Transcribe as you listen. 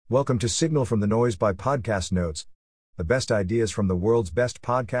Welcome to Signal from the Noise by Podcast Notes, the best ideas from the world's best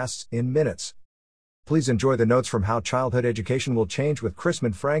podcasts in minutes. Please enjoy the notes from How Childhood Education Will Change with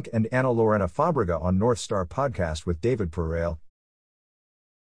Chrisman Frank and Lorena Fabrega on North Star Podcast with David Pereira.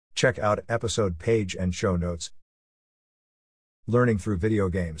 Check out episode page and show notes. Learning through video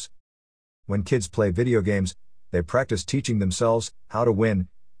games. When kids play video games, they practice teaching themselves how to win.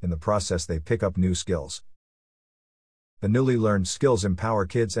 In the process, they pick up new skills. The newly learned skills empower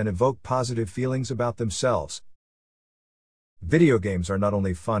kids and evoke positive feelings about themselves. Video games are not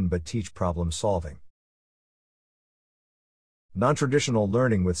only fun but teach problem solving. Non-traditional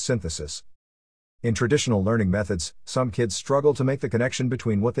learning with synthesis. In traditional learning methods, some kids struggle to make the connection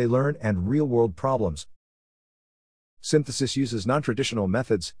between what they learn and real-world problems. Synthesis uses non-traditional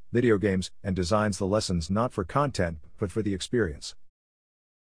methods, video games, and designs the lessons not for content, but for the experience.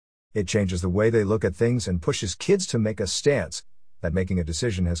 It changes the way they look at things and pushes kids to make a stance that making a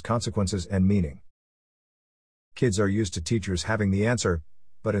decision has consequences and meaning. Kids are used to teachers having the answer,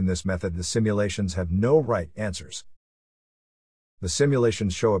 but in this method the simulations have no right answers. The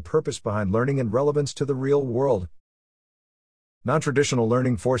simulations show a purpose behind learning and relevance to the real world. Non-traditional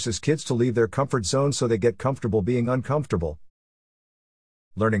learning forces kids to leave their comfort zone so they get comfortable being uncomfortable.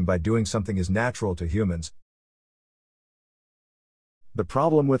 Learning by doing something is natural to humans. The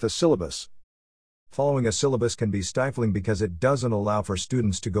problem with a syllabus. Following a syllabus can be stifling because it doesn't allow for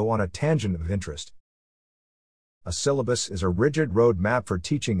students to go on a tangent of interest. A syllabus is a rigid road map for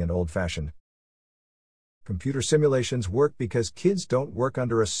teaching and old-fashioned. Computer simulations work because kids don't work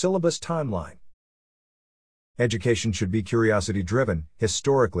under a syllabus timeline. Education should be curiosity-driven.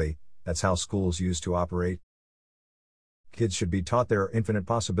 Historically, that's how schools used to operate. Kids should be taught there are infinite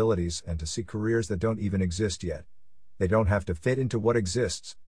possibilities and to seek careers that don't even exist yet. They don't have to fit into what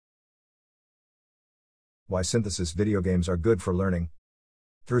exists. Why synthesis video games are good for learning.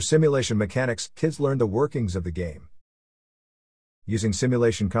 Through simulation mechanics, kids learn the workings of the game. Using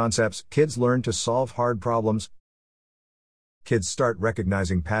simulation concepts, kids learn to solve hard problems. Kids start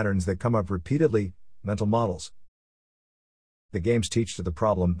recognizing patterns that come up repeatedly, mental models. The games teach to the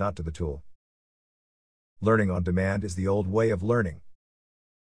problem, not to the tool. Learning on demand is the old way of learning.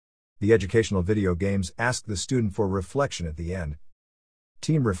 The educational video games ask the student for reflection at the end.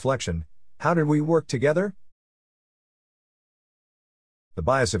 Team reflection: how did we work together? The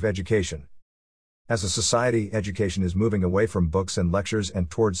bias of education. As a society, education is moving away from books and lectures and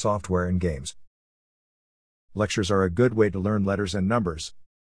toward software and games. Lectures are a good way to learn letters and numbers.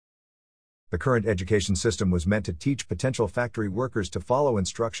 The current education system was meant to teach potential factory workers to follow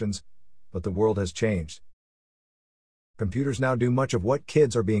instructions, but the world has changed. Computers now do much of what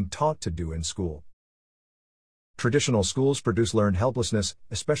kids are being taught to do in school. Traditional schools produce learned helplessness,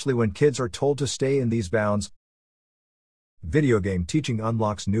 especially when kids are told to stay in these bounds. Video game teaching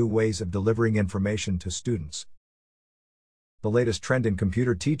unlocks new ways of delivering information to students. The latest trend in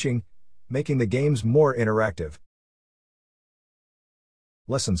computer teaching, making the games more interactive.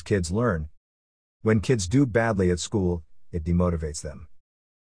 Lessons kids learn. When kids do badly at school, it demotivates them.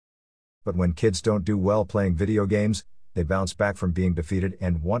 But when kids don't do well playing video games, they bounce back from being defeated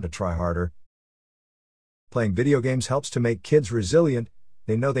and want to try harder. Playing video games helps to make kids resilient.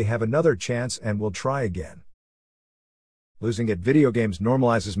 They know they have another chance and will try again. Losing at video games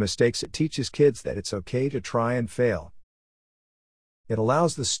normalizes mistakes. It teaches kids that it's okay to try and fail. It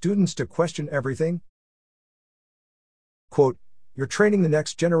allows the students to question everything. Quote, "You're training the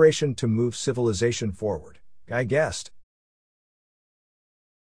next generation to move civilization forward," Guy guessed.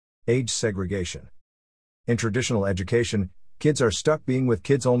 Age segregation. In traditional education, kids are stuck being with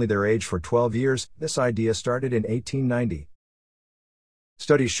kids only their age for 12 years. This idea started in 1890.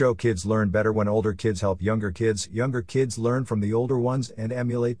 Studies show kids learn better when older kids help younger kids. Younger kids learn from the older ones and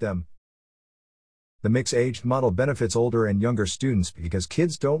emulate them. The mixed-age model benefits older and younger students because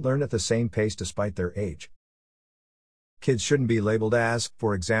kids don't learn at the same pace despite their age. Kids shouldn't be labeled as,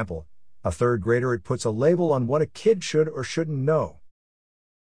 for example, a third grader. It puts a label on what a kid should or shouldn't know.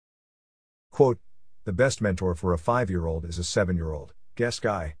 Quote, "The best mentor for a 5-year-old is a 7-year-old, guess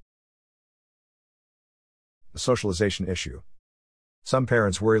Guy." The socialization issue. Some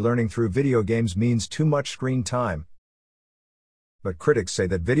parents worry learning through video games means too much screen time. But critics say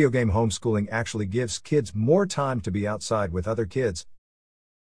that video game homeschooling actually gives kids more time to be outside with other kids.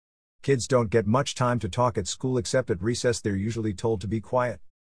 Kids don't get much time to talk at school except at recess. They're usually told to be quiet.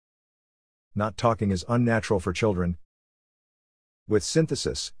 Not talking is unnatural for children. With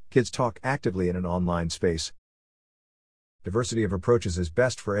synthesis, kids talk actively in an online space. Diversity of approaches is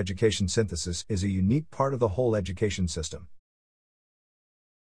best for education. Synthesis is a unique part of the whole education system.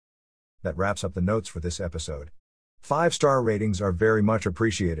 That wraps up the notes for this episode. 5-star ratings are very much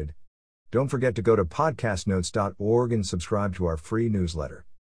appreciated. Don't forget to go to podcastnotes.org and subscribe to our free newsletter.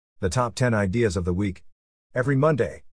 The top 10 ideas of the week. Every Monday.